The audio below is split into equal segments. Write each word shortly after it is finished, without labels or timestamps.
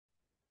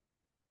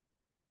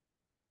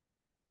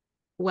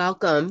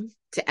Welcome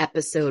to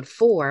episode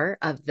 4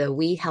 of the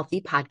We Healthy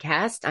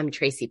podcast. I'm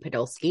Tracy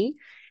Podolsky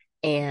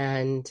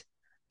and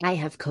I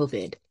have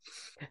COVID.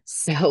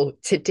 So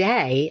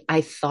today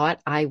I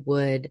thought I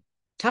would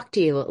talk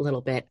to you a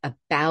little bit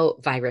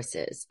about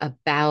viruses,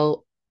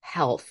 about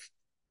health,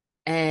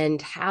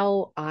 and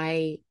how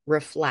I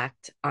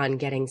reflect on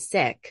getting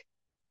sick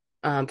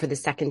for the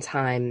second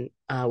time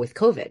with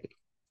COVID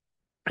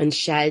and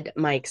shed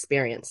my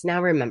experience.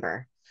 Now,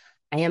 remember,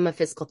 I am a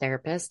physical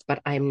therapist,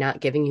 but I'm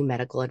not giving you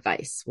medical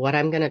advice. What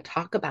I'm going to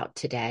talk about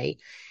today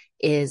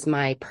is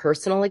my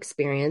personal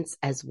experience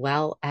as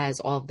well as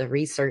all of the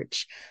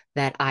research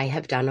that I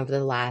have done over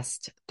the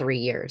last 3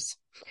 years.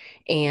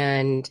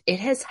 And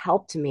it has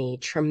helped me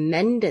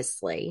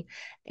tremendously.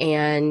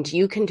 And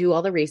you can do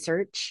all the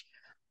research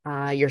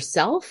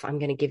yourself. I'm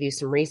going to give you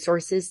some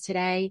resources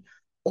today,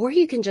 or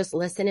you can just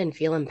listen and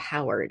feel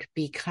empowered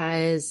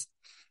because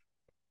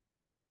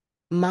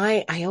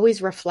I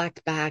always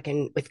reflect back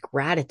and with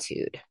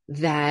gratitude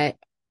that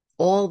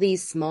all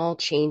these small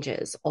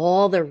changes,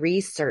 all the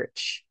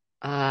research,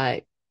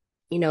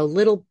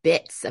 little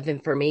bits of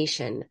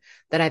information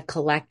that I've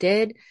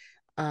collected,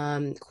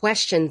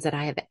 questions that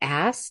I have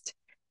asked,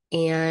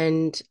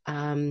 and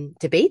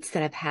debates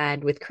that I've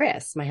had with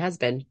Chris, my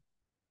husband,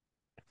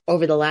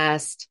 over the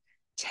last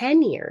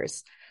 10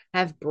 years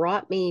have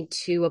brought me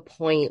to a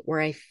point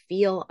where I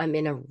feel I'm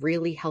in a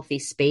really healthy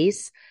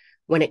space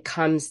when it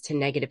comes to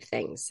negative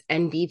things.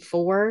 And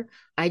before,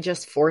 I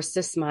just forced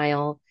a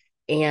smile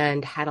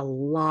and had a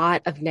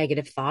lot of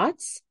negative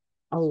thoughts,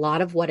 a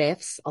lot of what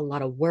ifs, a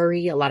lot of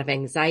worry, a lot of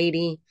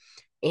anxiety.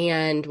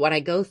 And what I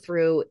go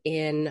through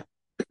in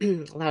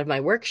a lot of my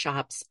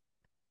workshops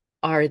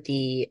are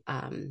the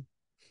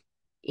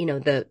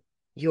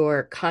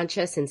your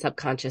conscious and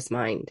subconscious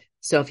mind.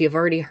 So if you've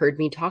already heard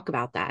me talk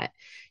about that,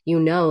 you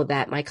know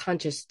that my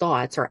conscious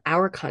thoughts or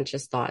our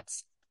conscious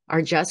thoughts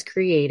are just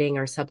creating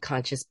our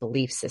subconscious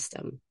belief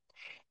system.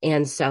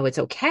 And so it's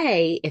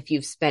okay if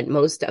you've spent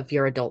most of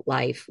your adult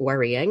life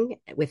worrying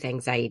with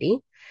anxiety,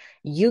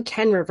 you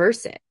can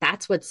reverse it.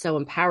 That's what's so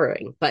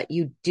empowering, but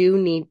you do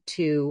need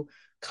to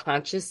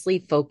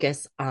consciously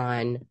focus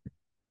on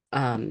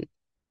um,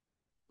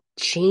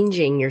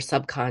 changing your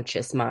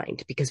subconscious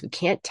mind because we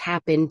can't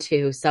tap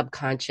into the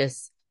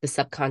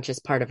subconscious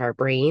part of our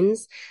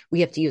brains.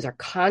 We have to use our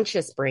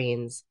conscious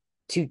brains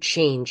to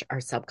change our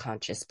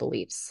subconscious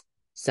beliefs.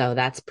 So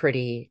that's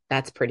pretty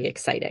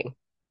exciting.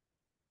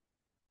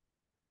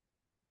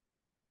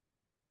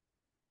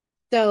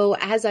 So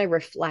as I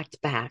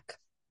reflect back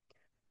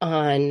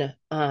on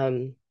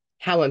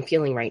how I'm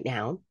feeling right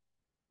now,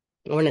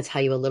 I want to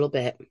tell you a little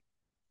bit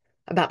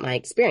about my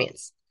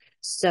experience.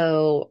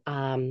 So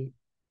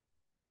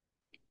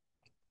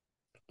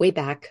way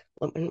back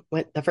when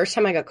the first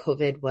time I got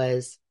COVID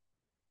was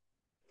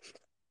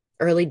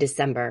early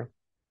December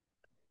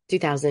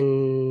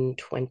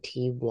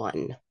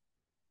 2021.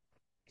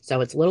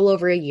 So it's a little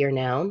over a year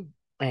now,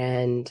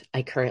 and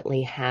I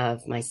currently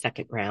have my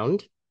second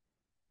round,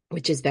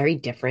 which is very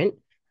different.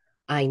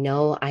 I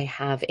know I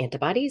have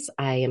antibodies.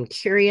 I am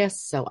curious,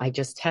 so I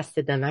just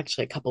tested them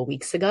actually a couple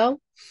weeks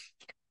ago.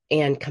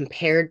 And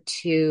compared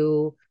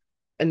to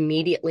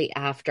immediately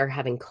after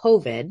having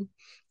COVID,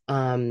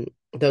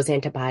 those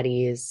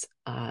antibodies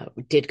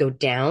did go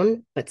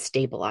down, but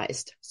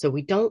stabilized. So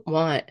we don't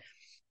want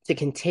to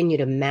continue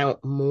to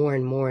mount more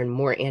and more and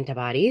more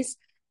antibodies.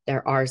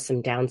 There are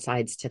some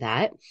downsides to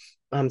that.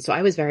 So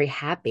I was very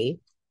happy.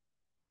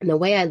 And the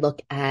way I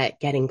look at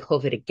getting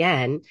COVID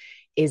again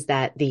is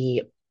that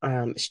the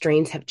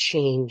strains have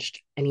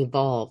changed and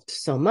evolved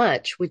so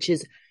much, which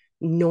is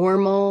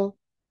normal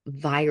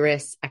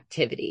virus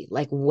activity.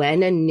 Like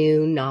when a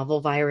new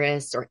novel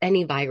virus or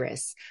any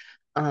virus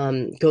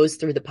goes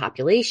through the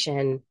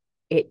population,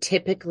 it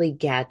typically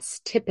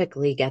gets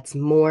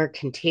more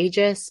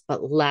contagious,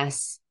 but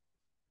less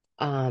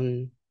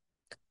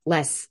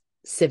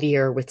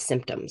severe with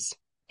symptoms.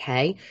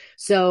 Okay.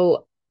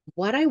 So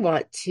what I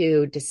want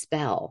to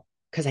dispel,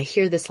 because I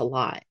hear this a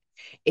lot,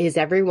 is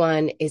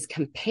everyone is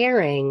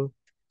comparing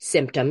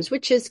symptoms,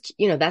 which is,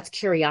 that's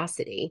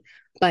curiosity,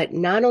 but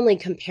not only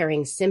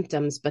comparing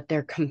symptoms, but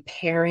they're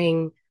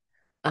comparing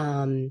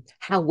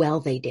how well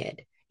they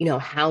did,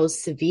 how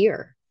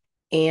severe.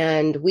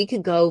 And we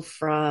could go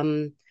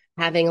from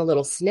having a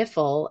little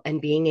sniffle and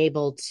being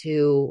able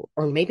to,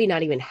 or maybe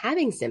not even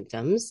having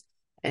symptoms,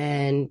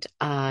 and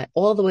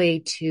all the way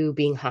to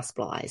being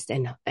hospitalized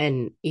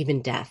and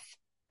even death.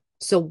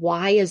 So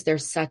why is there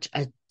such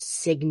a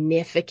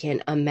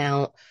significant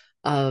amount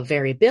of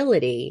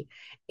variability?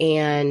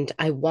 And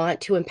I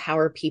want to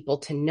empower people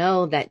to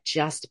know that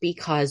just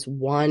because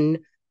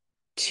one,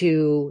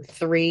 two,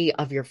 three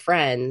of your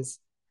friends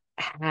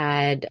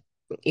had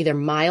either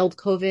mild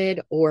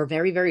COVID or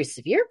very, very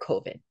severe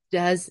COVID,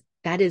 has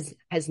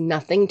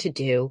nothing to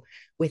do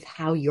with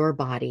how your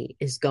body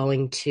is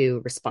going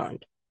to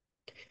respond.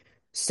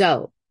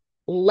 So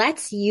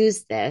let's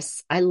use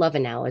this. I love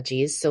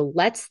analogies. So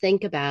let's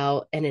think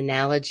about an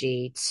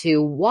analogy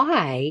to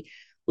why,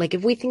 like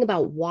if we think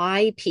about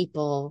why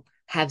people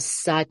have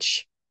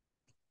such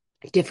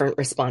different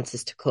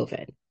responses to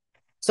COVID.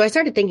 So I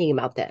started thinking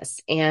about this,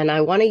 and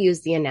I want to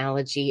use the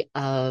analogy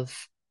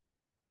of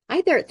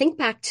either think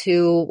back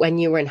to when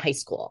you were in high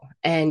school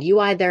and you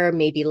either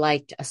maybe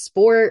liked a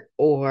sport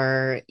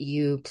or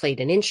you played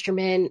an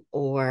instrument,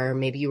 or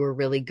maybe you were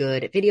really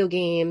good at video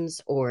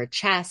games or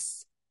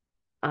chess,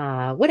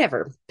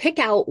 whatever. Pick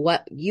out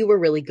what you were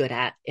really good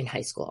at in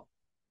high school.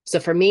 So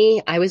for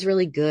me, I was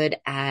really good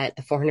at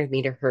the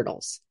 400-meter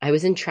hurdles. I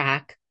was in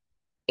track,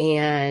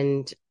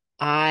 and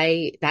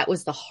that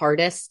was the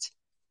hardest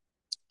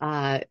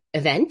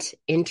event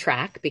in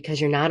track because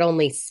you're not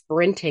only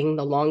sprinting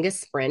the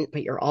longest sprint,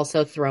 but you're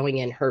also throwing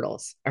in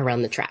hurdles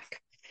around the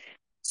track.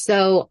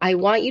 So I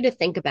want you to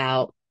think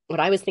about what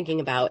I was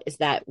thinking about is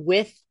that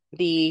with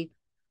the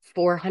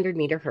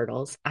 400-meter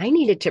hurdles, I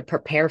needed to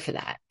prepare for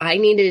that. I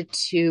needed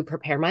to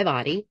prepare my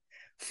body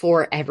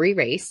for every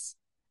race.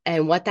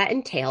 And what that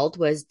entailed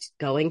was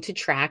going to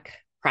track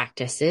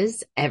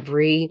practices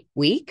every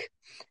week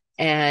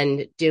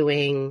and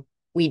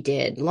we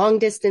did long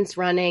distance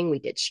running, we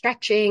did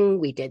stretching,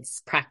 we did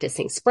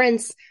practicing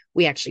sprints.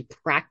 We actually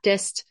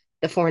practiced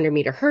the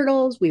 400-meter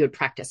hurdles. We would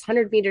practice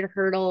 100-meter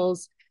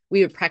hurdles.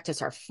 We would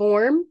practice our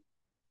form.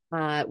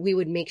 We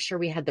would make sure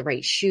we had the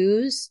right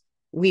shoes.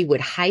 We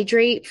would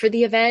hydrate for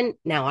the event.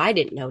 Now, I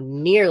didn't know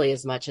nearly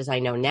as much as I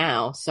know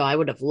now, so I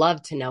would have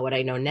loved to know what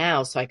I know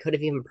now, so I could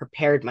have even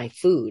prepared my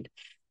food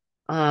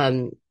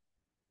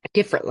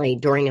differently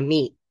during a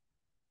meet.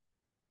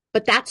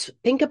 But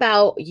think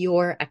about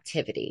your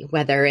activity,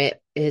 whether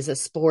it is a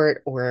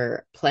sport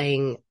or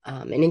playing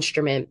an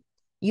instrument.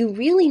 You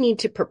really need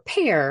to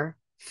prepare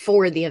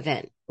for the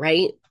event,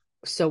 right?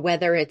 So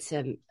whether it's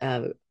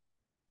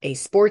a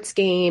sports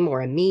game or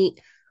a meet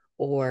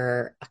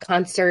or a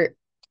concert.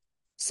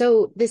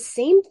 So the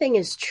same thing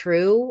is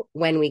true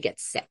when we get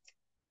sick.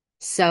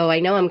 So I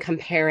know I'm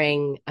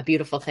comparing a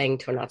beautiful thing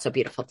to a not so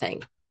beautiful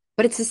thing,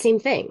 but it's the same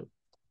thing.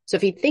 So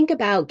if you think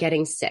about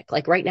getting sick,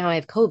 like right now I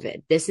have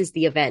COVID, this is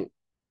the event.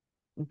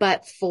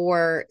 But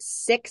for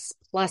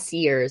 6+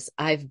 years,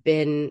 I've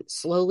been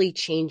slowly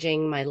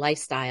changing my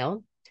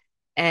lifestyle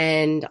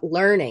and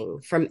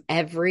learning from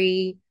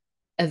every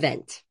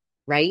event,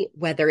 right?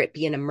 Whether it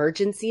be an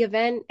emergency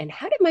event, and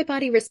how did my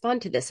body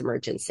respond to this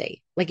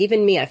emergency? Like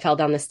even me, I fell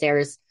down the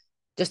stairs,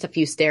 just a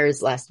few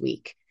stairs last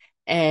week,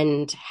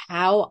 and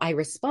how I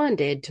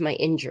responded to my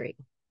injury,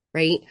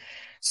 right?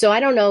 So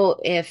I don't know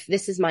if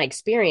this is my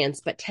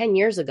experience, but 10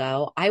 years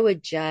ago, I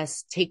would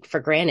just take for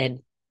granted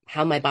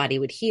how my body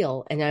would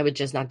heal, and I would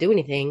just not do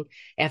anything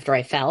after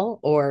I fell.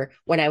 Or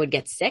when I would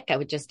get sick, I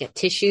would just get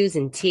tissues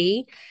and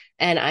tea,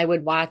 and I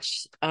would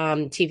watch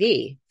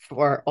TV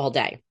for all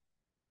day.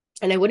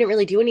 And I wouldn't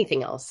really do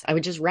anything else. I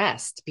would just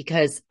rest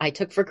because I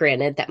took for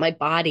granted that my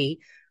body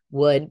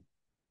would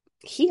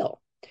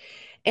heal.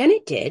 And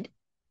it did.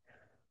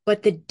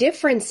 But the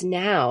difference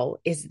now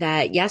is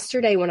that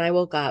yesterday when I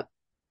woke up,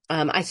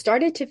 I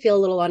started to feel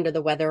a little under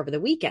the weather over the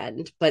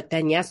weekend. But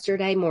then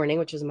yesterday morning,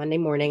 which was Monday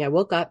morning, I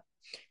woke up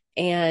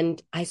and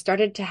I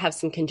started to have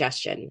some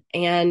congestion.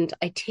 And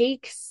I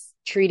take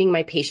treating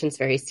my patients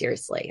very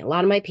seriously. A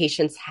lot of my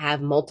patients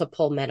have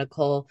multiple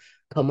medical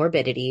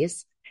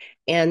comorbidities.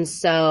 And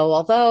so,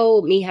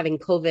 although me having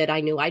COVID,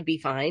 I knew I'd be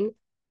fine,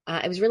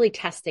 I was really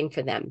testing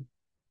for them.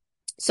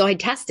 So I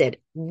tested,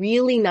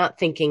 really not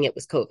thinking it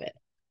was COVID.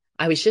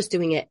 I was just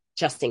doing it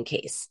just in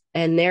case.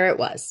 And there it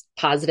was,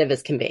 positive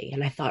as can be.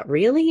 And I thought,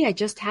 really? I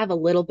just have a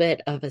little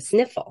bit of a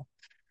sniffle.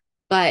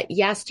 But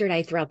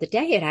yesterday, throughout the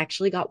day, it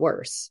actually got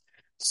worse.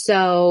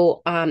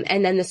 So,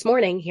 and then this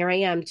morning, here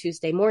I am,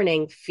 Tuesday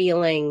morning,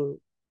 feeling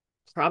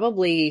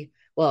probably,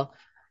 well,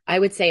 I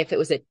would say if it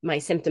was my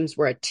symptoms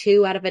were a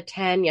 2 out of a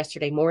 10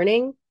 yesterday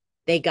morning,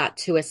 they got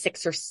to a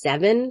 6 or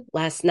 7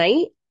 last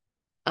night.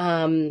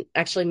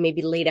 Actually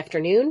maybe late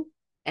afternoon.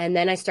 And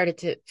then I started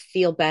to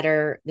feel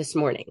better this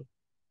morning.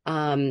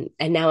 And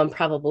now I'm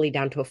probably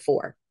down to a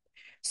 4.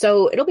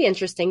 So it'll be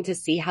interesting to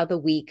see how the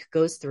week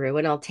goes through,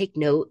 and I'll take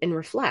note and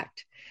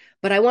reflect.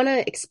 But I want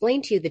to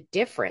explain to you the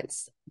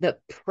difference, the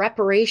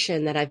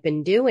preparation that I've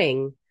been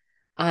doing,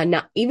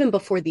 not even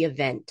before the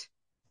event.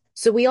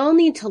 So we all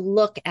need to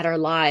look at our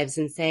lives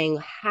and saying,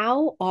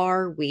 how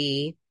are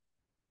we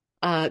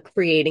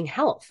creating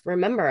health?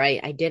 Remember,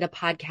 I did a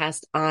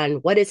podcast on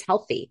what is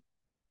healthy.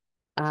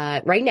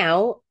 Right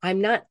now,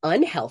 I'm not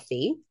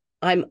unhealthy.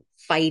 I'm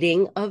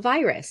fighting a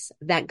virus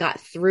that got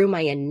through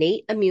my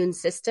innate immune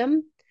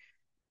system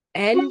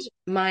and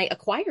my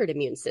acquired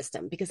immune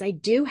system because I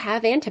do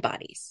have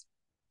antibodies.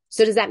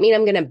 So does that mean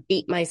I'm going to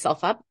beat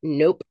myself up?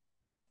 Nope.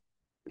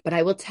 But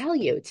I will tell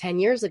you, 10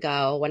 years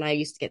ago, when I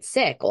used to get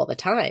sick all the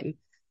time,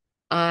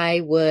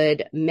 I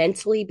would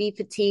mentally be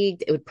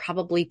fatigued. It would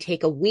probably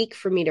take a week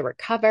for me to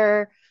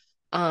recover.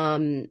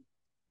 I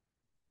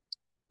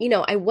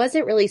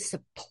wasn't really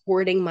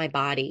supporting my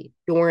body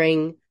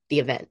during the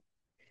event.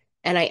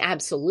 And I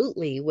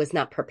absolutely was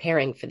not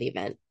preparing for the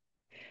event.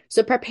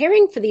 So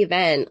preparing for the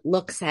event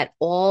looks at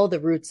all the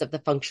roots of the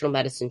functional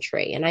medicine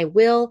tree. And I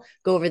will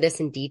go over this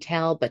in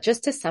detail, but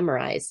just to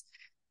summarize,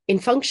 in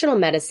functional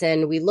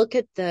medicine, we look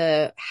at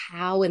the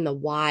how and the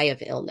why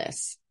of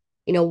illness.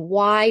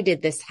 Why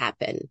did this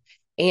happen?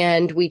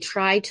 And we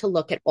try to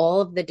look at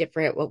all of the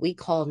different, what we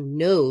call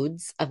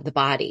nodes of the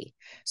body.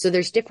 So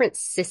there's different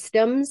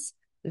systems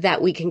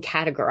that we can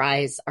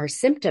categorize our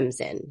symptoms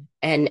in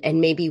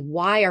and maybe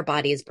why our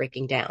body is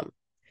breaking down.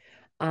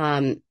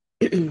 Um,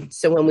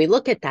 so when we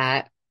look at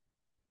that,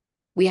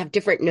 we have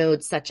different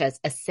nodes such as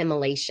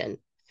assimilation.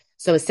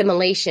 So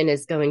assimilation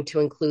is going to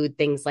include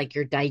things like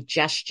your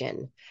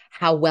digestion,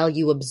 how well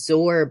you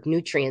absorb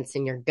nutrients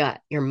in your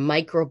gut, your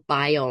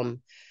microbiome,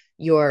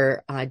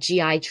 your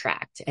GI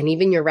tract, and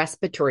even your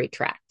respiratory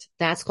tract.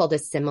 That's called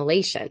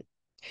assimilation.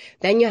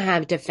 Then you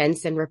have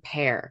defense and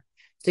repair.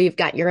 So you've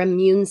got your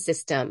immune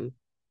system,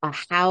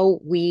 how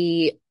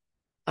we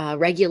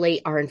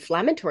regulate our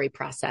inflammatory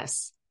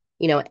process.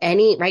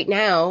 Right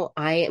now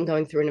I am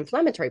going through an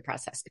inflammatory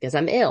process because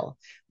I'm ill.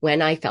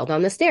 When I fell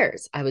down the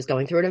stairs, I was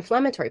going through an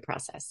inflammatory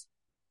process.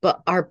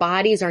 But our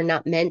bodies are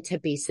not meant to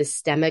be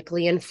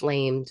systemically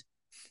inflamed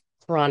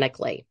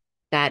chronically.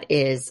 That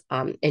is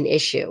an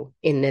issue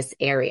in this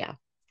area.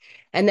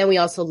 And then we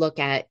also look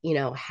at,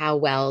 how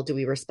well do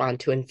we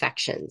respond to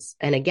infections?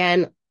 And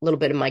again, a little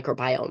bit of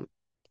microbiome.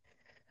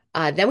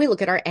 Then we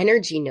look at our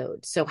energy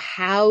node. So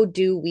how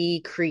do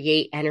we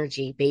create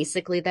energy?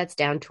 Basically, that's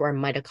down to our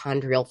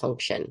mitochondrial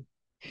function.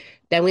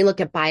 Then we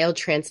look at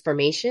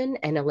biotransformation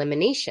and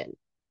elimination.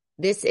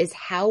 This is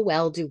how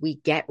well do we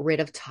get rid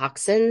of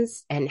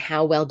toxins and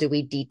how well do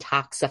we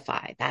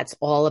detoxify? That's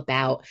all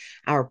about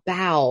our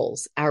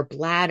bowels, our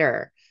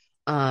bladder,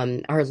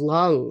 our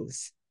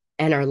lungs,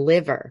 and our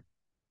liver.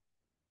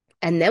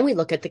 And then we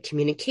look at the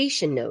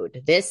communication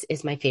node. This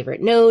is my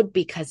favorite node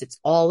because it's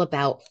all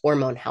about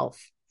hormone health.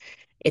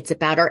 It's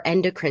about our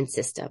endocrine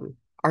system,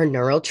 our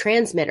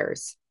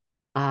neurotransmitters,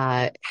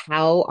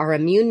 how our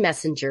immune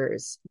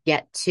messengers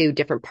get to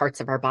different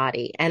parts of our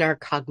body, and our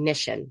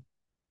cognition.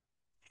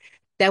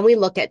 Then we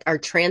look at our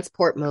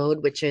transport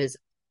mode, which is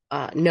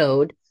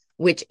node,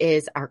 which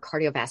is our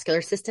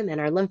cardiovascular system and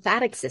our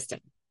lymphatic system.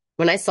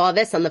 When I saw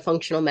this on the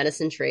functional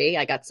medicine tree,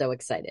 I got so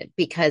excited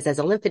because as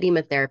a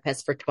lymphedema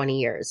therapist for 20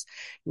 years,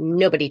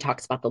 nobody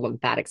talks about the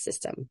lymphatic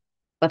system,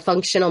 but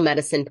functional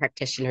medicine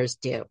practitioners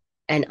do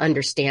and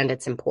understand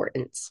its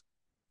importance.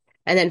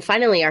 And then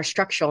finally, our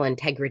structural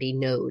integrity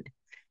node.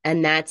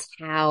 And that's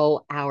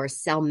how our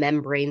cell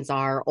membranes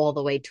are all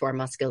the way to our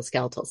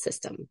musculoskeletal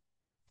system.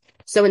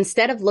 So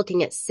instead of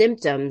looking at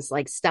symptoms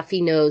like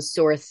stuffy nose,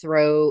 sore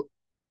throat,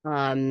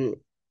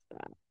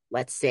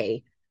 let's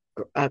see,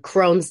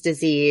 Crohn's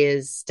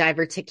disease,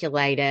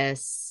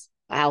 diverticulitis,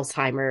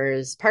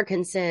 Alzheimer's,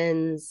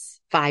 Parkinson's,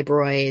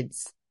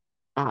 fibroids,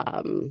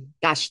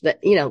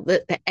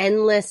 the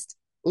endless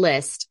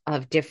list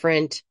of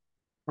different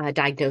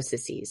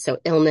diagnoses, so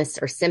illness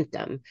or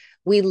symptom.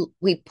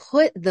 We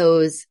put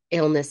those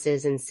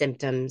illnesses and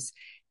symptoms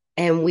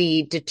and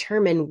we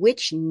determine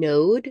which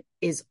node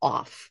is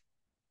off,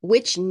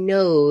 which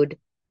node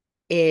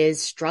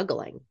is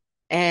struggling.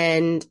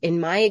 And in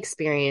my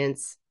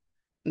experience,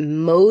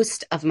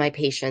 most of my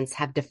patients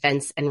have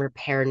defense and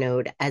repair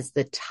node as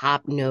the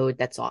top node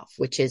that's off,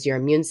 which is your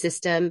immune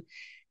system,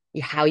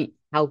 how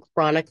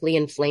chronically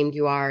inflamed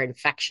you are,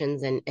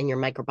 infections, and your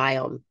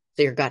microbiome,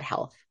 so your gut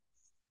health.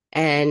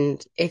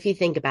 And if you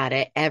think about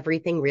it,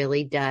 everything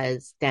really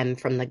does stem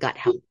from the gut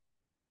health.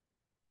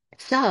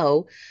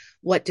 So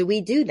what do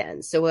we do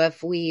then? So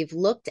if we've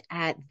looked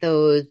at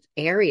those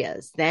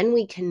areas, then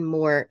we can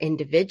more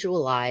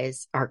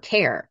individualize our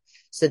care.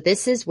 So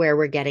this is where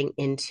we're getting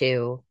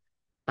into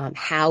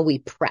how we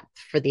prep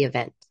for the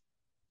event.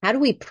 How do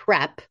we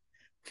prep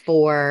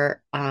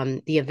for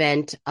the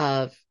event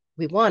of,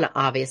 we want to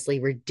obviously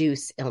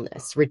reduce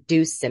illness,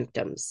 reduce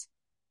symptoms.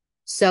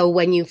 So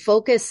when you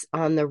focus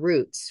on the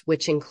roots,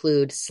 which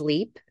include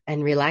sleep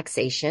and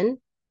relaxation,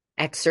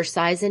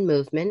 exercise and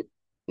movement,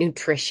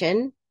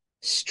 nutrition,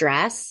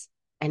 stress,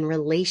 and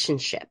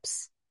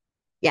relationships.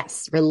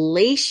 Yes,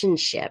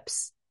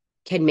 relationships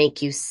can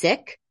make you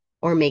sick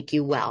or make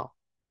you well.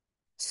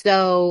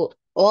 So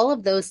all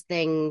of those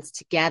things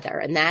together,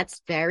 and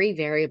that's very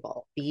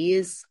variable.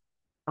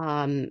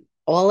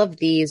 All of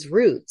these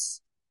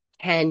roots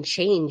can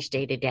change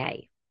day to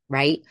day,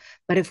 right?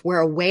 But if we're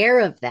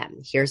aware of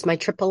them, here's my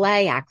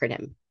AAA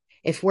acronym.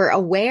 If we're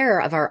aware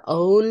of our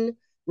own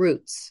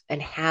roots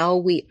and how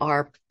we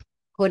are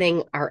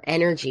putting our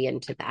energy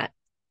into that.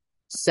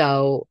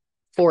 So,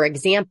 for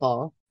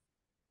example,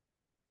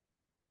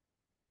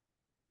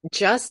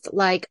 just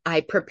like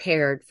I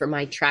prepared for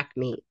my track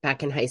meet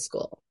back in high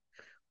school,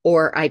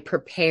 or I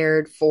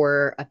prepared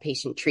for a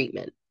patient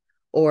treatment,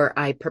 or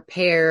I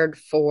prepared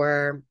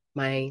for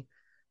my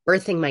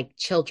birthing my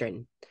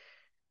children.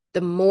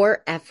 The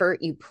more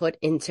effort you put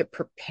into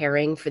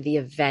preparing for the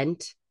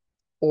event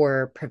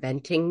or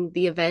preventing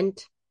the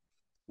event,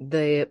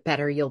 the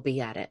better you'll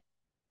be at it,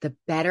 the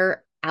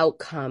better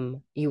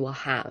outcome you will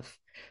have.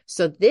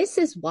 So this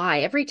is why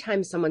every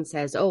time someone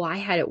says, oh, I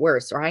had it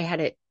worse, or I had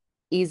it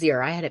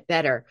easier, I had it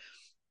better,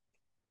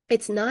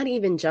 it's not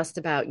even just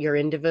about your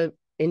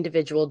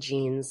individual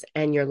genes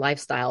and your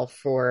lifestyle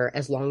for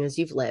as long as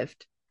you've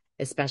lived,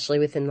 especially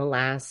within the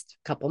last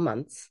couple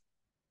months.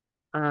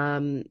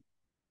 Um,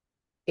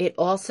 it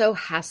also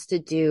has to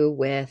do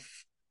with,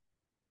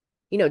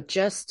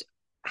 just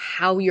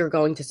how you're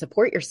going to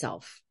support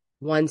yourself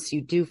once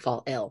you do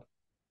fall ill.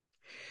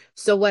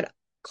 So what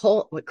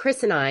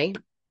Chris and I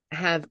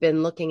have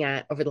been looking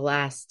at over the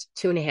last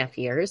 2.5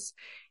 years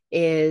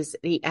is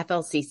the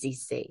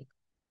FLCCC.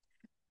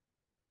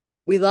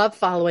 We love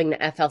following the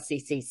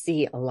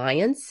FLCCC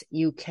Alliance.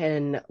 You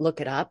can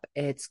look it up.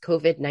 It's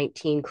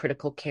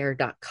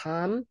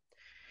covid19criticalcare.com.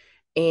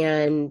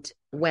 And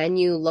when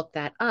you look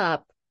that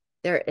up,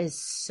 there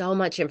is so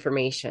much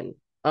information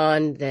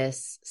on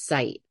this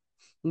site.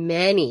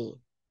 Many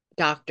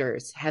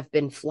doctors have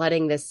been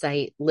flooding this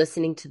site,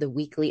 listening to the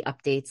weekly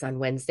updates on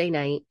Wednesday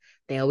night.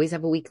 They always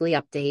have a weekly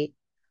update.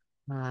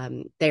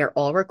 They are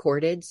all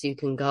recorded, so you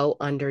can go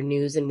under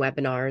news and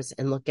webinars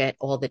and look at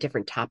all the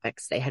different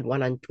topics. They had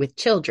one on with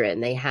children.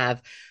 They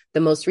have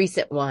the most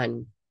recent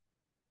one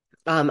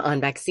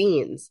on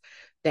vaccines.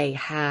 They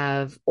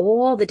have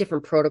all the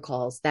different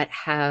protocols that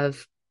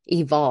have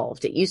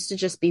evolved. It used to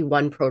just be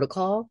one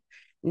protocol.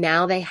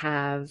 Now they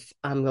have,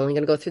 I'm only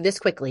going to go through this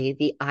quickly,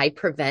 the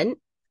iPrevent,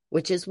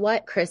 which is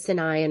what Chris and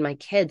I and my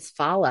kids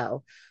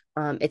follow.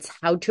 It's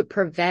how to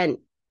prevent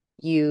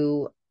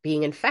you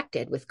being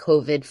infected with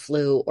COVID,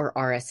 flu, or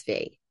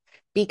RSV,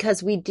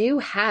 because we do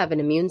have an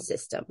immune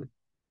system.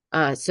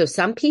 So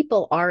some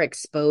people are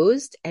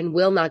exposed and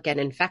will not get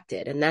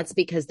infected. And that's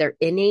because their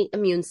innate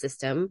immune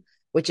system,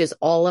 which is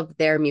all of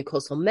their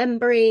mucosal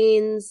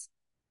membranes,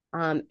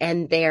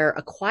 and their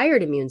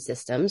acquired immune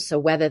system. So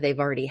whether they've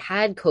already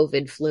had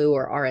COVID, flu,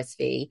 or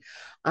RSV,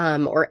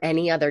 or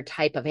any other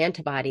type of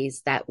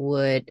antibodies that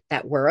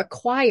were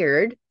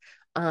acquired,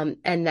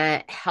 and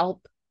that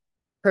help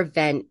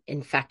prevent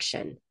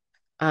infection.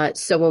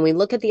 So when we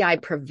look at the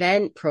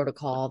iPrevent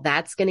protocol,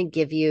 that's going to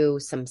give you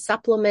some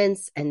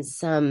supplements and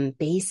some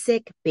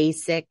basic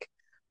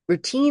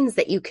routines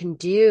that you can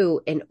do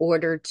in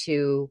order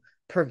to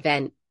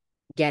prevent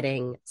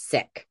getting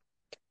sick.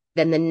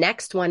 Then the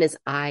next one is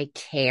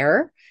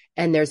iCare,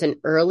 and there's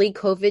an early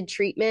COVID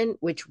treatment,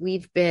 which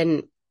we've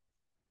been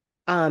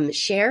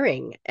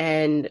sharing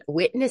and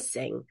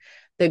witnessing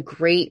the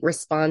great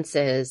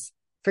responses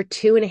for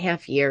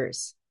 2.5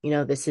 years.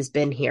 This has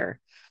been here.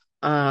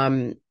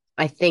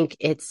 I think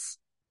it's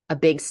a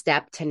big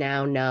step to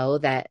now know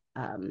that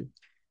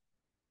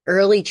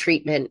early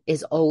treatment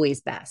is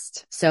always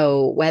best.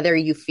 So whether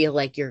you feel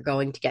like you're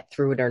going to get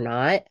through it or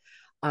not,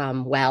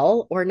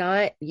 well or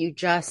not, you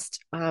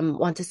just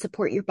want to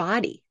support your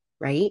body,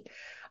 right?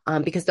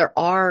 Because there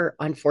are,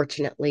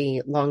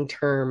 unfortunately,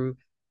 long-term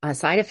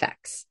side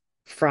effects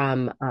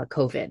from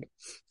COVID.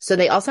 So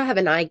they also have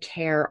an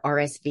iCare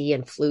RSV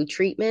and flu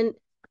treatment.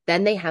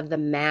 Then they have the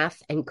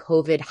MAF and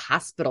COVID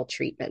hospital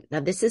treatment. Now,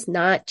 this is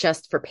not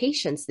just for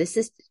patients. This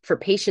is for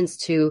patients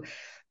to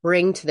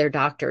bring to their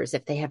doctors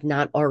if they have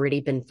not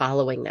already been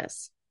following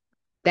this.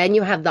 Then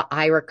you have the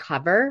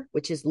iRecover,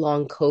 which is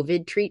long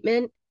COVID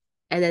treatment.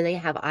 And then they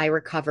have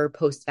iRecover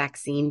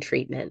post-vaccine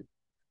treatment.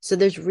 So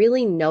there's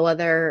really no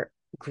other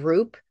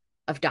group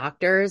of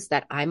doctors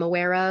that I'm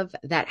aware of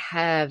that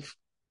have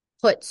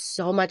put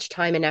so much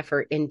time and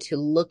effort into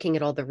looking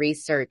at all the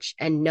research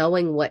and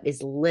knowing what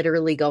is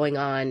literally going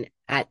on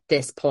at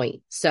this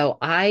point. So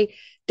I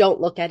don't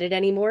look at it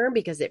anymore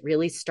because it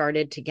really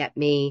started to get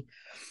me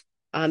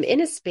in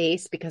a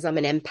space, because I'm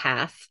an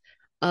empath,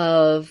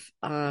 of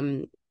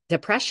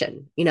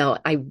depression.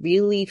 I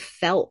really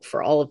felt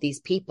for all of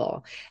these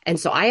people. And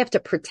so I have to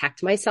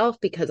protect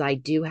myself because I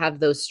do have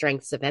those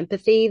strengths of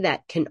empathy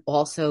that can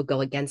also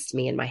go against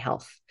me in my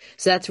health.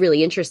 So that's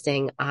really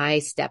interesting. I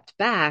stepped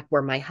back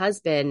where my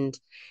husband,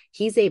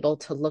 he's able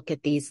to look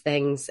at these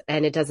things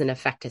and it doesn't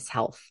affect his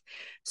health.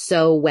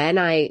 So when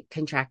I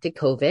contracted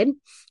COVID,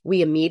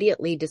 we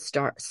immediately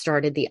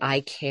started the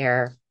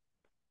iCare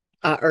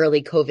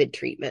early COVID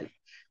treatment.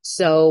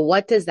 So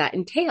what does that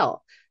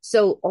entail?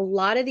 So a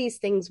lot of these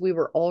things we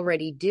were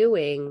already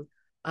doing.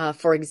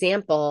 For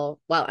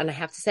example, and I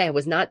have to say I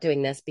was not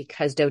doing this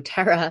because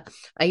doTERRA,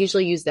 I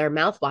usually use their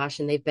mouthwash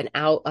and they've been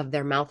out of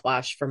their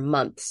mouthwash for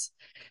months.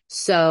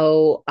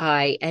 So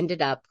I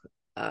ended up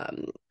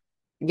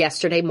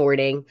yesterday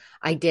morning,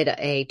 I did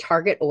a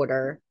Target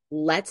order.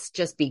 Let's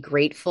just be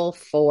grateful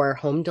for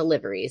home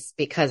deliveries,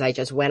 because I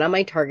just went on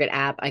my Target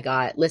app. I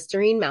got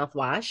Listerine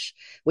mouthwash,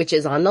 which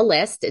is on the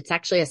list. It's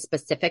actually a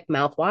specific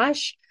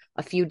mouthwash,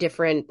 a few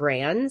different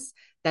brands.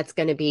 That's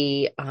going to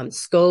be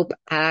Scope,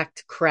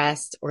 Act,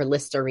 Crest, or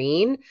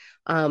Listerine.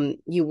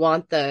 You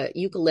want the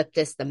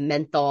eucalyptus, the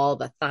menthol,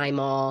 the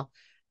thymol.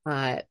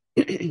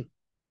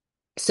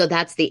 So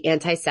that's the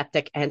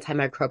antiseptic,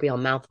 antimicrobial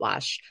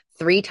mouthwash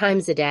 3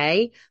 times a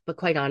day. But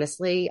quite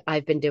honestly,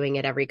 I've been doing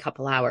it every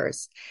couple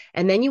hours.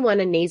 And then you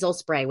want a nasal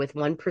spray with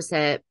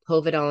 1%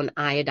 povidone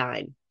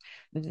iodine.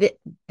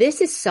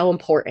 This is so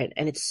important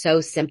and it's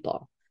so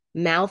simple.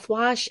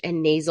 Mouthwash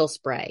and nasal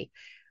spray.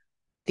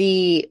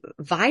 The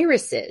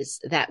viruses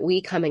that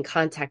we come in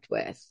contact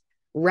with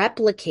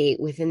replicate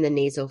within the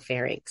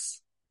nasopharynx.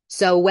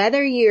 So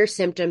whether your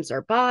symptoms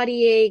are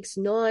body aches,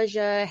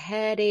 nausea,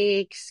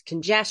 headaches,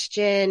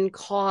 congestion,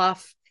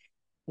 cough,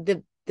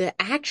 the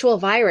actual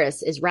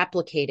virus is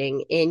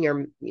replicating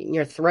in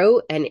your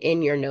throat and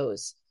in your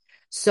nose.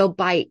 So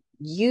by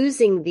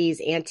using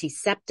these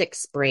antiseptic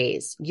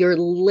sprays, you're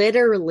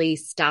literally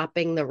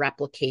stopping the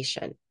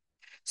replication.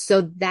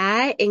 So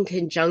that in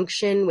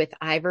conjunction with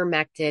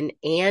ivermectin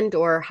and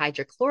or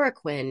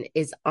hydrochloroquine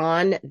is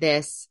on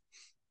this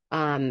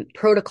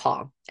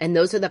protocol. And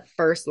those are the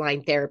first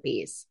line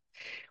therapies.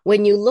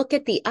 When you look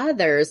at the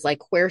others like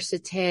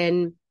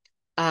quercetin,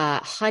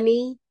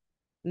 honey,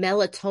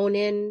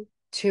 melatonin,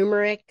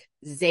 turmeric,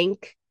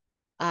 zinc,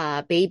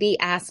 baby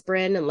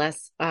aspirin,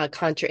 unless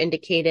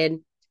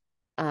contraindicated.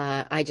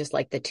 I just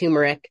like the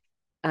turmeric,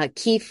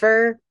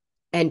 kefir,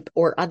 and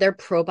or other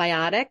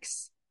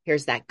probiotics.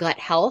 Here's that gut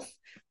health,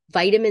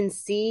 vitamin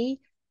C,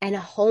 and a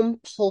home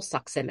pulse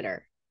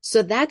oximeter.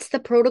 So that's the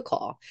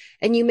protocol.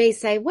 And you may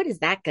say, what is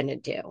that going to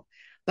do?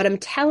 But I'm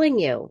telling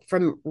you,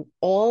 from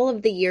all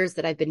of the years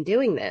that I've been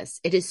doing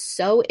this, it is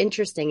so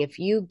interesting.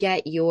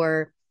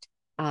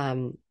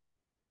 Um,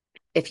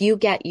 if you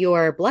get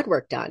your blood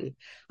work done,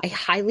 I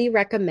highly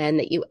recommend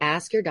that you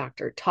ask your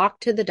doctor, talk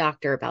to the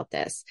doctor about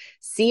this,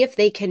 see if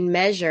they can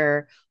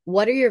measure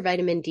what are your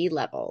vitamin D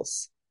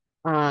levels.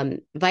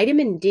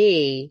 Vitamin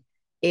D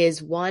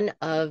is one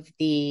of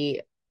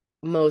the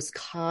most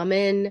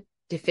common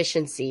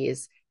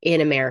deficiencies in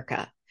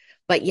America,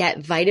 but yet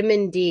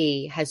vitamin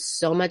D has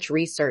so much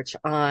research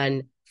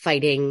on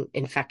fighting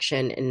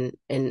infection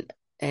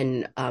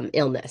and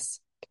illness.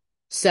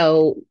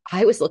 So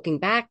I was looking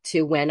back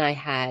to when I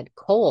had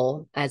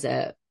Cole as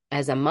a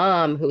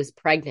mom who was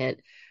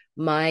pregnant,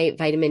 my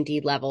vitamin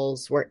D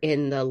levels were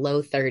in the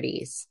low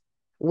 30s,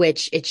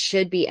 which it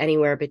should be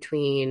anywhere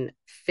between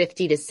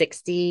 50 to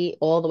 60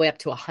 all the way up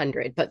to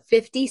 100, but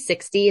 50,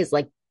 60 is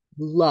like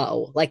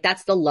low. Like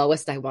that's the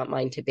lowest I want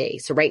mine to be.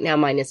 So right now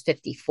mine is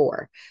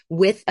 54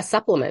 with a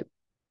supplement.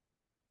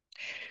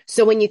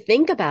 So when you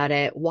think about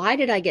it, why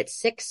did I get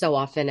sick so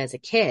often as a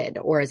kid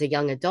or as a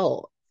young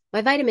adult?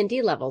 My vitamin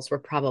D levels were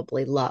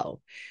probably low.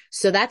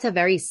 So that's a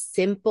very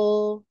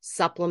simple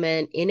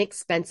supplement,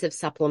 inexpensive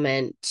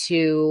supplement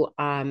to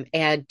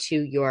add to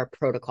your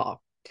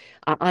protocol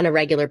on a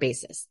regular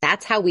basis.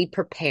 That's how we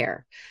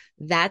prepare.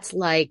 That's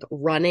like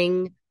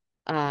running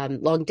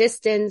long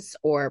distance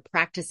or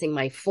practicing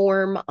my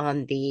form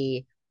on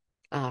the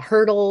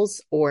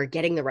hurdles or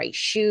getting the right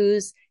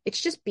shoes. It's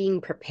just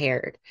being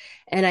prepared.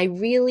 And I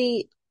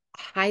really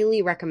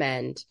highly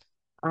recommend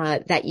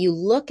that you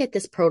look at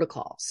this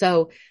protocol.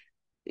 So,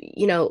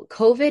 you know,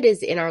 COVID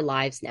is in our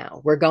lives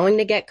now. We're going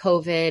to get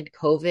COVID.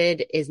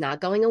 COVID is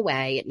not going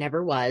away. It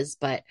never was,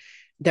 but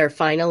they're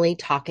finally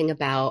talking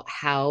about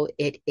how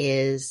it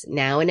is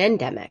now an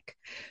endemic.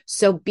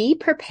 So be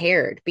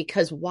prepared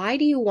because why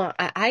do you want,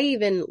 I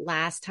even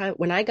last time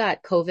when I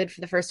got COVID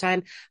for the first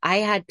time, I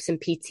had some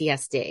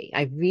PTSD.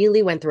 I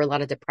really went through a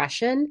lot of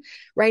depression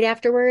right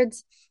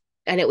afterwards.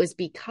 And it was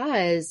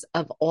because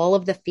of all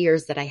of the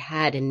fears that I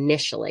had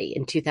initially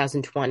in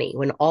 2020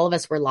 when all of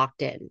us were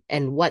locked in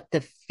and what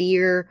the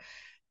fear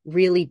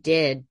really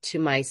did to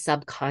my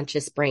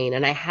subconscious brain.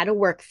 And I had to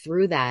work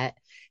through that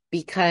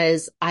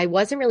because I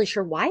wasn't really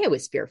sure why I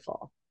was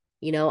fearful.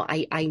 You know,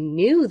 I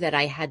knew that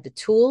I had the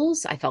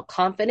tools, I felt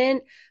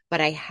confident,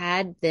 but I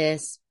had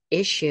this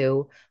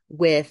issue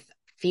with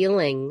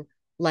feeling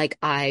like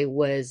I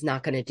was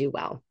not going to do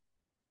well.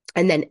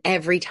 And then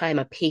every time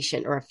a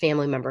patient or a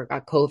family member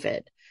got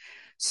COVID.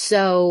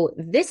 So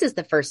this is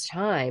the first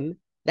time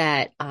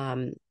that,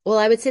 well,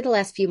 I would say the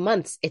last few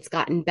months, it's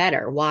gotten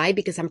better. Why?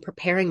 Because I'm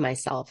preparing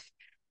myself.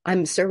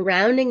 I'm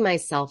surrounding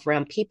myself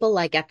around people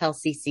like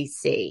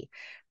FLCCC,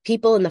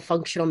 people in the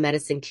functional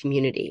medicine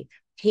community,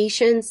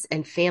 patients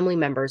and family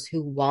members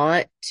who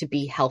want to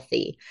be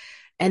healthy.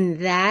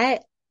 And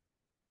that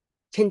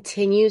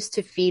continues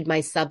to feed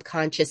my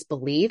subconscious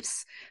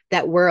beliefs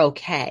that we're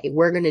okay,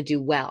 we're going to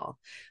do well.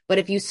 But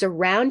if you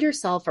surround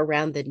yourself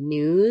around the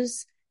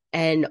news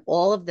and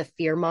all of the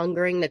fear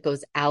mongering that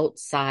goes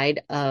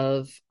outside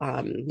of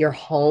your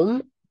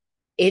home,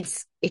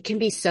 it can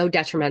be so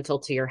detrimental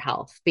to your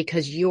health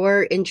because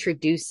you're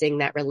introducing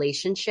that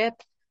relationship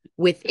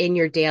within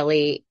your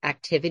daily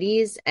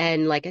activities.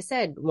 And like I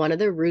said, one of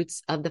the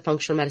roots of the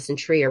functional medicine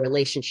tree are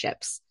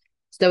relationships.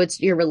 So it's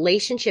your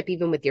relationship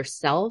even with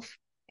yourself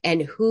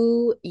and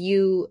who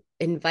you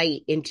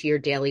invite into your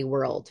daily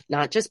world,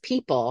 not just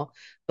people,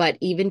 but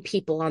even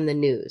people on the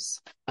news.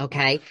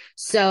 Okay.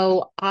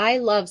 So I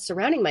love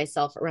surrounding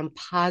myself around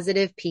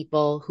positive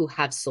people who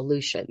have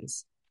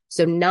solutions.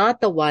 So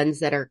not the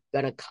ones that are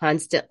going to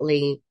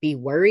constantly be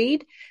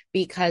worried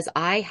because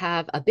I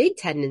have a big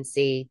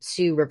tendency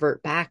to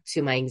revert back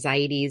to my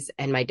anxieties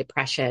and my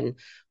depression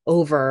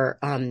over,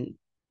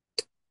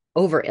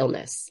 over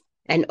illness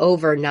and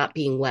over not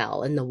being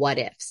well and the what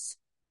ifs.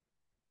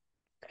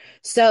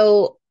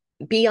 So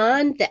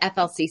beyond the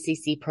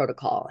FLCCC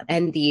protocol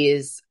and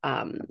these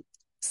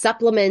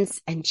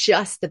supplements and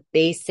just the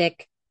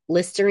basic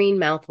Listerine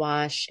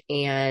mouthwash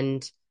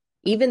and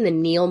even the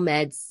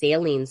Neomed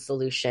saline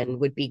solution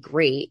would be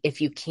great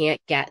if you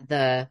can't get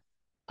the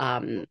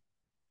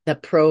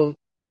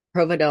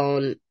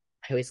Providone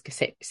I always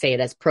say it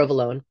as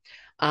provolone,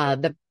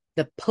 the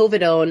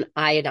povidone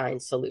iodine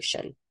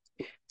solution.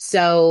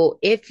 So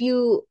if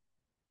you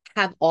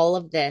have all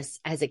of this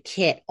as a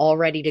kit all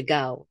ready to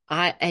go,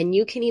 and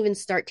you can even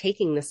start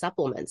taking the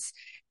supplements.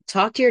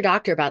 Talk to your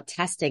doctor about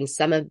testing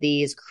some of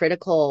these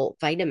critical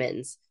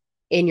vitamins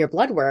in your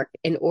blood work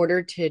in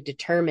order to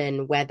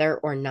determine whether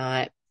or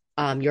not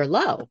you're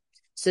low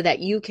so that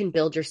you can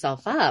build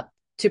yourself up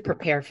to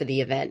prepare for the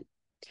event.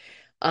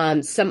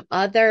 Some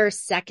other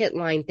second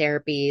line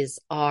therapies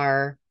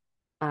are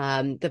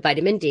the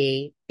vitamin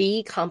D,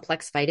 B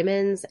complex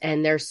vitamins,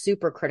 and they're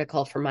super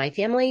critical for my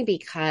family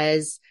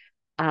because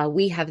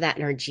we have that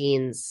in our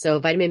genes. So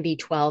vitamin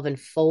B12 and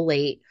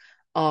folate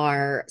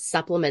are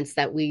supplements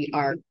that we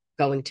are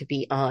going to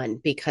be on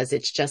because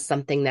it's just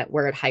something that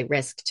we're at high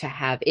risk to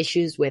have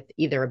issues with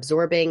either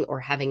absorbing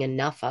or having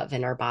enough of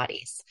in our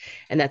bodies.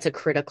 And that's a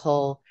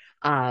critical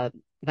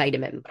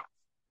vitamin.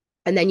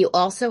 And then you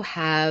also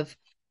have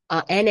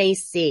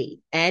NAC,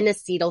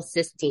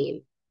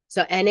 N-acetylcysteine.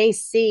 So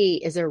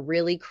NAC is a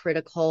really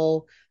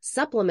critical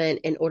supplement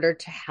in order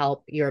to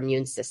help your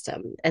immune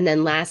system. And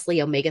then lastly,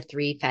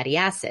 omega-3 fatty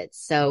acids.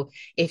 So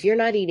if you're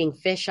not eating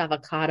fish,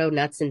 avocado,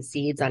 nuts, and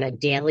seeds on a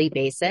daily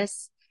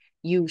basis,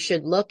 you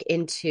should look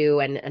into,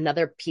 and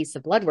another piece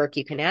of blood work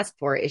you can ask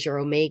for is your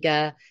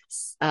omega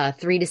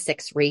 3 to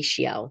 6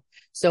 ratio.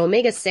 So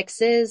omega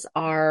 6s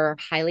are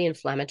highly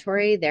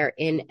inflammatory. They're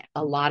in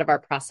a lot of our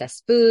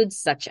processed foods,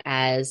 such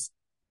as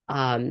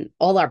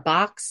all our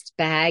boxed,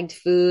 bagged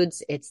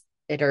foods. It's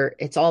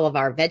all of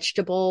our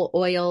vegetable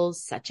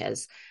oils, such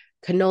as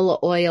canola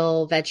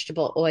oil,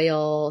 vegetable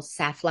oil,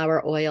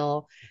 safflower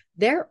oil.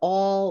 They're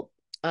all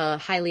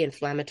highly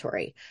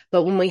inflammatory.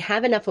 But when we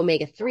have enough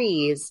omega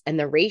 3s and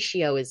the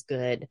ratio is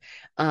good,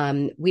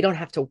 we don't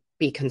have to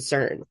be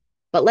concerned.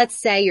 But let's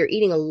say you're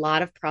eating a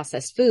lot of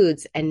processed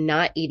foods and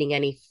not eating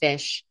any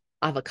fish,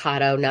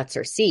 avocado, nuts,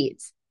 or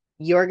seeds.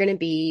 You're going to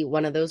be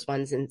one of those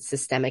ones in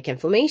systemic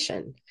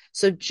inflammation.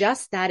 So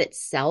just that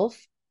itself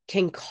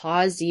can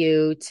cause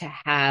you to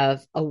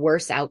have a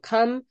worse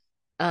outcome,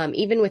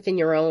 even within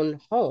your own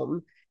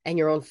home and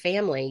your own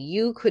family.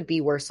 You could be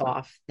worse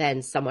off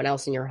than someone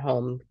else in your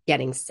home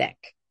getting sick.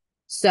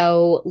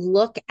 So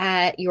look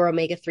at your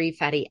omega-3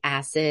 fatty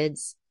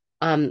acids.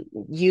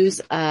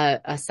 Use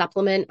a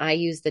supplement. I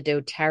use the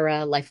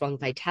doTERRA Lifelong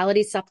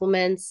Vitality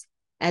supplements,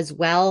 as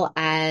well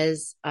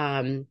as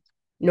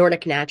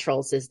Nordic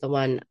Naturals is the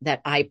one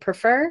that I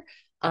prefer.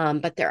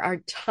 But there are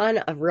a ton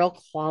of real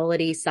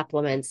quality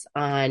supplements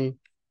on.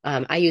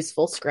 I use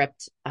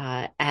Fullscript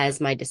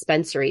as my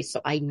dispensary, so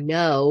I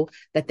know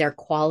that they're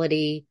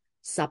quality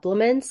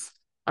supplements.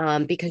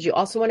 Because you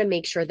also want to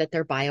make sure that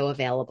they're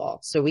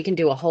bioavailable. So we can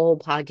do a whole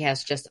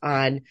podcast just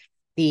on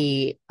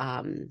the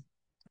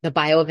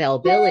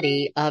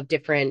bioavailability of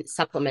different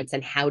supplements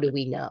and how do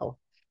we know.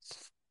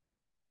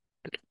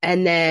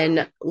 And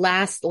then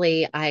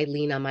lastly, I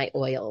lean on my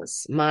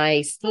oils.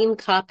 My steam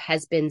cup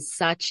has been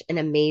such an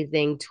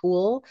amazing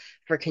tool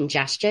for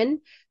congestion.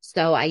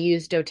 So I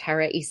use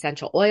doTERRA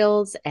essential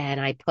oils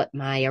and I put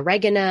my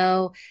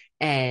oregano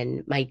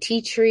and my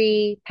tea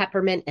tree,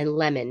 peppermint, and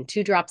lemon,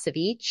 2 drops of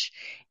each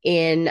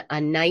in a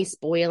nice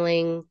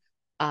boiling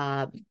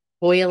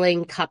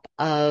cup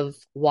of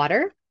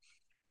water.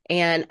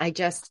 And I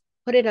just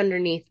put it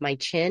underneath my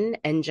chin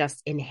and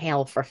just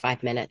inhale for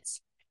 5 minutes.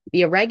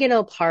 The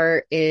oregano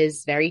part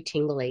is very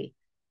tingly.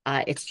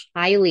 It's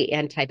highly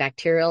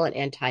antibacterial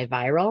and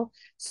antiviral.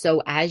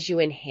 So as you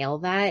inhale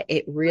that,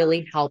 it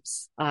really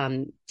helps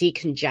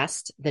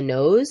decongest the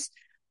nose,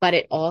 but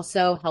it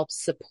also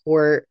helps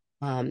support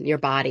your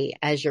body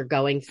as you're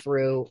going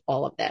through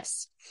all of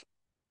this.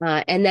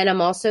 And then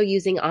I'm also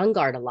using On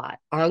Guard a lot.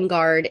 On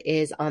Guard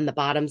is on the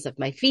bottoms of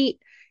my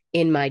feet.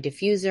 In my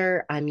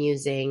diffuser, I'm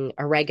using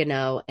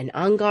oregano and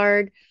On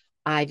Guard.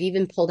 I've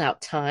even pulled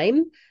out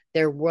thyme.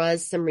 There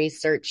was some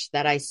research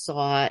that I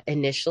saw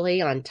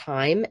initially on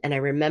thyme. And I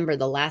remember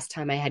the last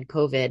time I had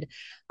COVID,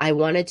 I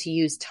wanted to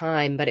use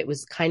thyme, but it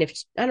was kind of,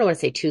 I don't want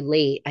to say too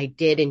late. I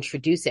did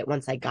introduce it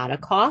once I got a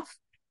cough.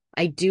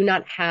 I do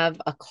not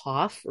have a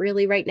cough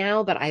really right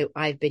now, but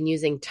I've been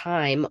using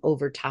thyme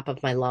over top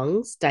of my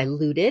lungs,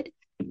 diluted.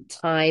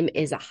 Thyme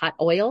is a hot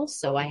oil,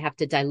 so I have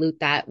to dilute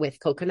that with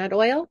coconut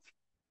oil.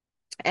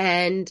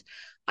 And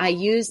I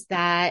use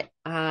that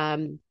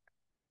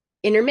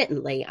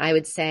intermittently, I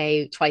would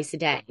say twice a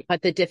day.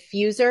 But the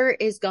diffuser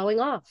is going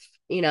off.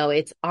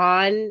 It's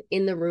on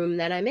in the room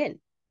that I'm in.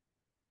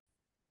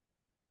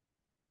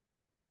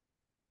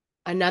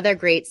 Another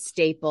great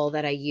staple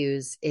that I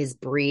use is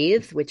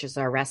Breathe, which is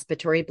our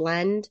respiratory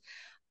blend.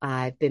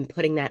 I've been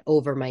putting that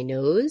over my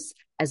nose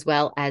as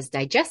well as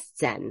Digest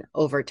Zen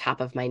over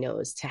top of my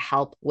nose to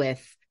help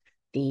with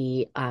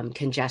the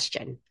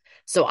congestion.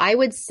 So I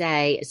would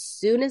say as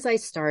soon as I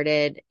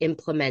started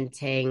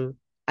taking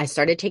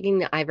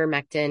the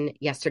ivermectin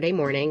yesterday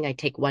morning. I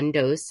take 1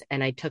 dose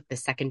and I took the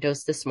second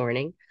dose this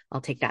morning.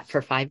 I'll take that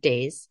for 5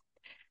 days.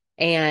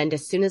 And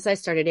as soon as I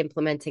started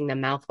implementing the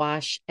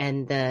mouthwash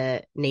and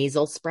the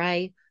nasal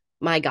spray,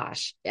 my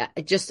gosh,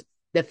 just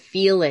the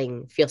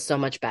feeling feels so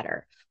much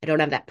better. I don't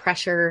have that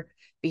pressure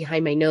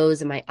behind my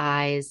nose and my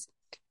eyes.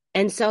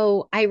 And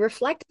so I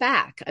reflect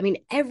back. I mean,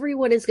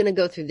 everyone is going to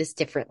go through this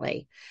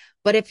differently.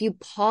 But if you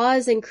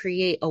pause and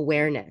create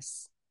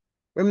awareness,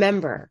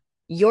 remember,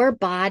 your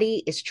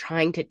body is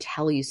trying to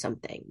tell you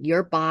something.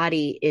 Your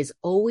body is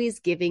always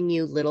giving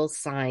you little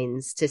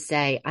signs to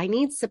say, I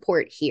need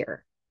support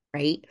here,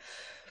 right?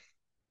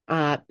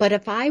 But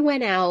if I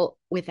went out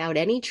without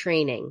any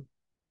training,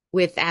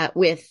 with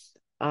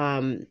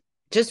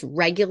just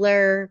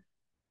regular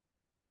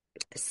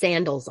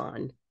sandals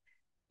on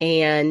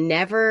and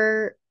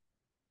never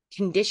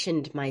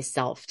conditioned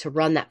myself to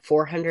run that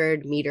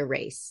 400-meter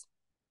race,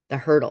 the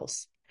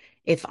hurdles.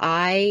 If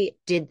I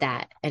did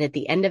that, and at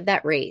the end of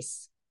that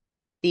race,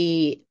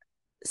 the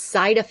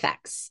side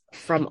effects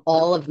from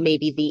all of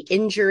maybe the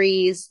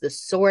injuries, the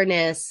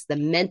soreness, the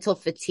mental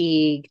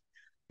fatigue,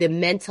 the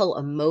mental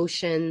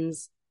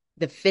emotions,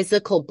 the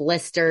physical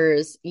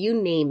blisters, you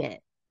name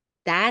it.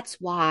 That's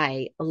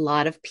why a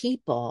lot of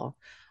people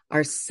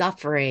are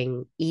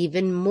suffering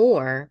even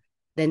more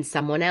than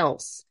someone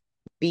else.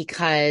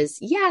 Because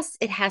yes,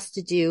 it has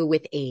to do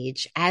with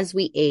age. As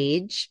we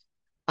age,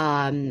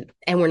 and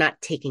we're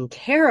not taking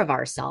care of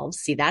ourselves.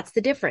 See, that's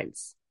the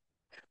difference.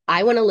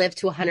 I want to live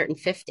to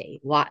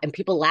 150. And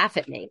people laugh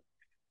at me.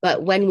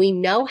 But when we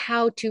know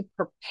how to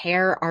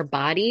prepare our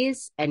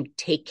bodies and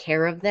take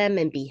care of them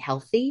and be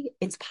healthy,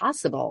 it's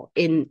possible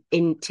in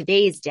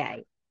today's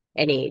day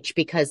and age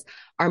because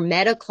our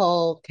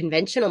medical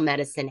conventional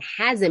medicine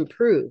has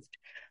improved,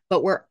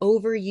 but we're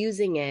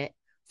overusing it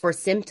for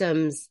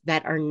symptoms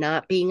that are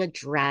not being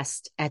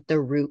addressed at the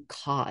root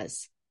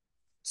cause.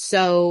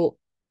 So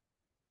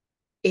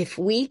if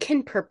we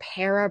can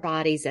prepare our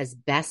bodies as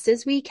best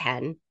as we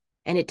can,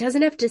 and it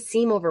doesn't have to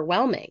seem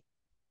overwhelming.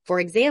 For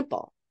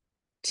example,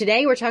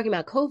 today we're talking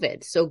about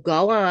COVID. So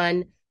go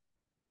on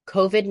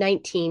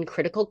COVID-19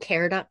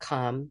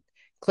 criticalcare.com,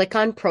 click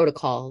on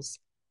protocols,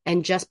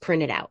 and just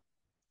print it out.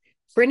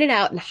 Print it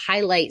out and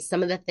highlight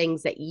some of the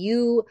things that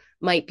you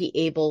might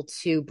be able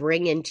to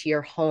bring into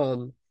your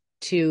home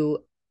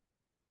to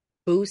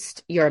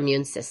boost your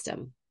immune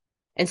system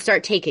and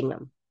start taking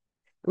them.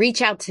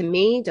 Reach out to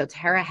me.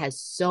 doTERRA has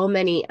so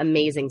many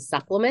amazing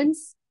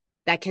supplements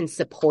that can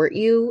support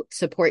you,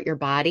 support your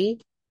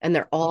body, and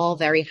they're all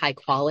very high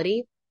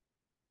quality.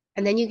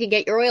 And then you can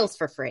get your oils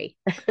for free.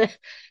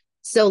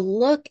 So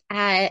look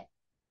at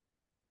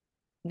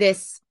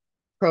this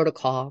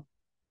protocol,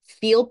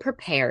 feel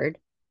prepared,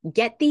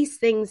 get these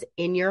things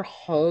in your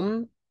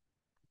home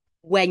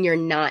when you're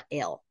not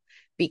ill,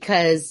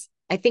 because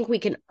I think we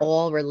can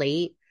all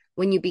relate.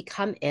 When you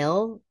become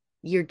ill,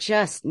 you're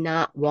just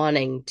not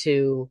wanting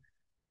to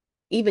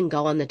even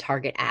go on the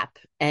Target app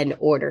and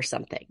order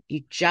something.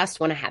 You just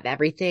want to have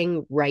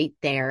everything right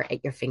there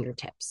at your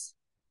fingertips.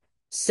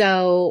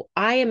 So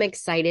I am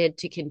excited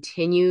to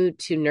continue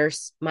to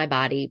nurse my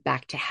body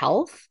back to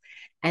health.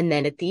 And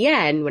then at the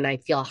end, when I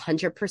feel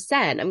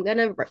 100%, I'm going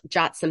to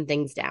jot some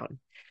things down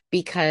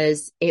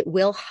because it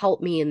will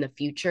help me in the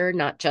future,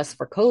 not just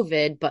for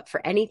COVID, but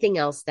for anything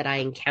else that I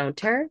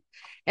encounter.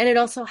 And it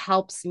also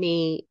helps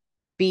me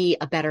be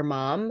a better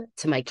mom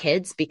to my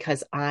kids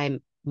because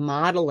I'm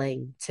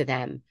modeling to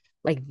them,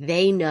 like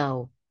they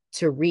know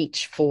to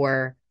reach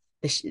for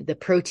the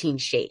protein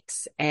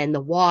shakes and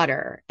the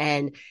water.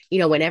 And,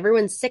 when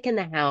everyone's sick in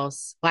the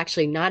house, well,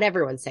 actually not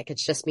everyone's sick.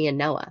 It's just me and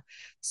Noah.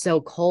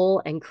 So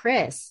Cole and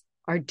Chris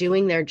are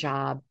doing their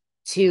job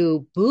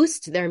to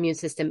boost their immune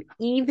system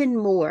even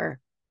more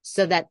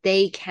so that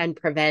they can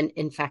prevent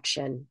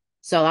infection.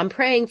 So I'm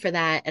praying for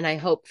that and I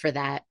hope for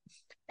that.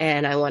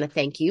 And I want to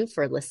thank you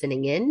for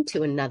listening in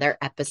to another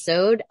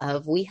episode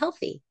of We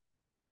Healthy.